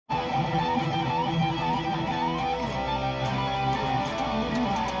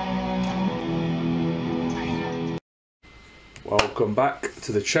Welcome back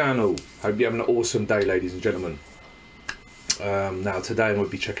to the channel. Hope you're having an awesome day, ladies and gentlemen. Now today I'm going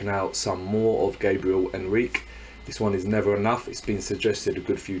to be checking out some more of Gabriel Henrique. This one is Never Enough. It's been suggested a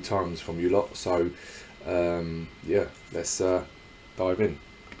good few times from you lot, so yeah, let's dive in.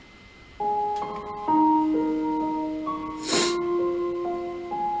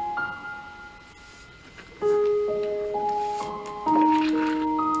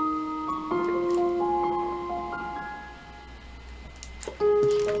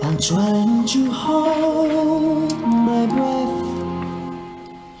 I'm trying to hold my breath,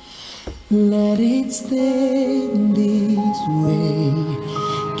 let it stay this way.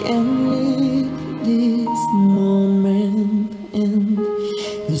 Can't live this moment, and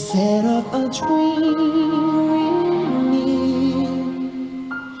you set up a dream in me,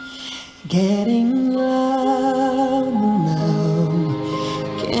 getting loud now.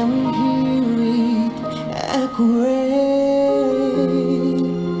 Can hear it echoing.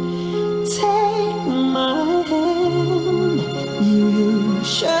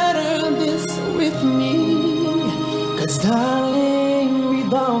 Share this with me, 'cause darling,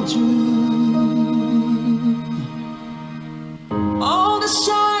 without you, all the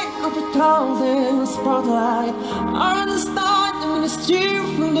shine of a thousand spotlight are the stars and the steer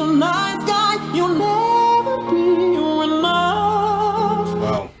from the night sky. You'll never be enough.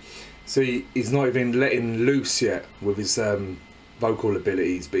 Wow. See, he's not even letting loose yet with his vocal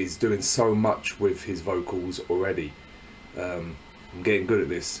abilities, but he's doing so much with his vocals already. I'm getting good at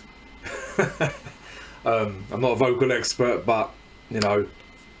this. I'm not a vocal expert, but you know,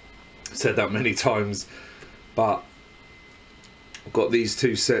 I've said that many times. But I've got these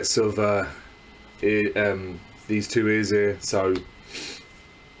two sets of these two ears here, so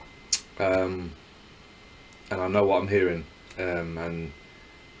and I know what I'm hearing, and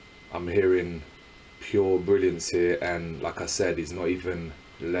I'm hearing pure brilliance here. And like I said, he's not even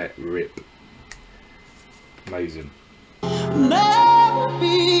let rip. Amazing. Never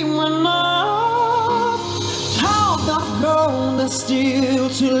be enough. How I've grown, but still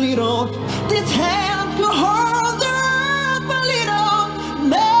too little. This hand could hold the earth a little.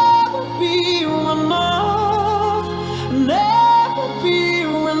 Never be enough. Never be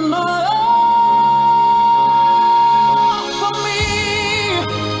enough for me.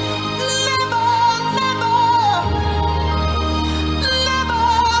 Never.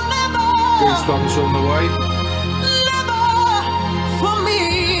 Goosebumps on the way. For me,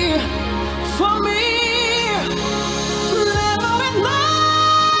 never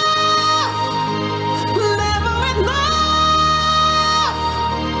enough, never enough,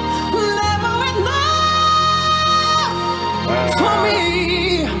 never enough. For me,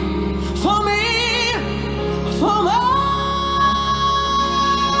 for me.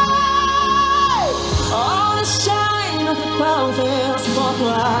 All the shine of a thousand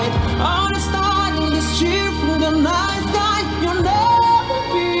spotlight, all the stars in this street from the night sky. You'll never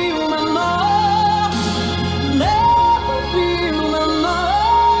be enough, never be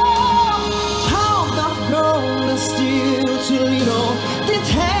enough. How I've grown, but still too little. This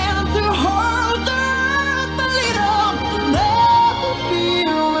hand to hold the earth a little. Never be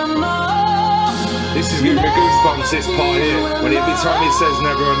enough. This is giving me goosebumps, this part here, when every time he says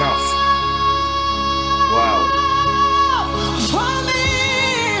never enough. Wow. For me,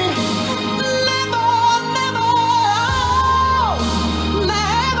 never, never,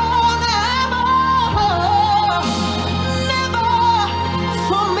 never,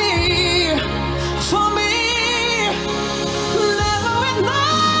 for me, never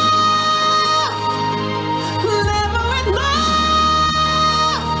enough,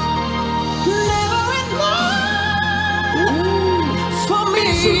 never enough, for me,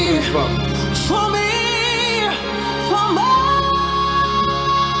 for me.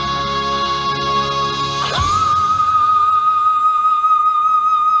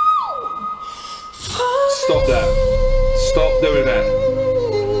 Stop that. Stop doing that.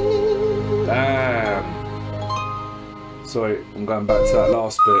 Damn. Sorry, I'm going back to that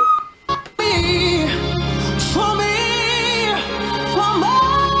last bit.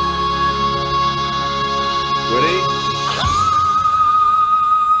 Ready?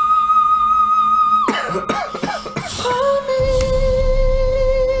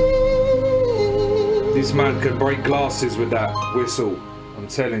 This man can break glasses with that whistle, I'm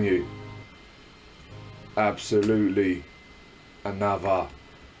telling you. Absolutely another.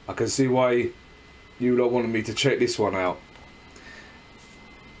 I can see why you lot wanted me to check this one out.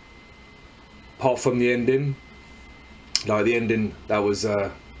 Apart from the ending, like the ending, that was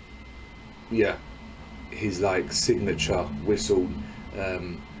yeah, his like signature whistle,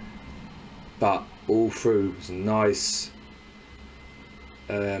 but all through was nice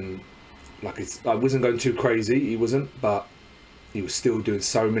I wasn't going too crazy, he wasn't, but he was still doing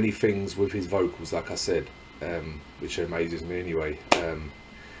so many things with his vocals, like I said, which amazes me anyway. And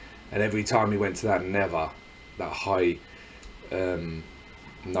every time he went to that high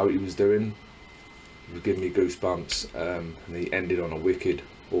note he was doing, it was giving me goosebumps. And he ended on a wicked,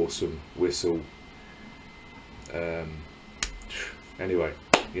 awesome whistle. Anyway,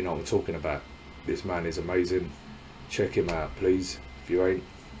 you know what I'm talking about. This man is amazing. Check him out, please. If you ain't,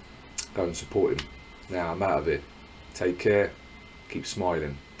 go and support him. Now I'm out of it. Take care. Keep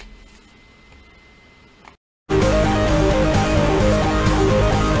smiling.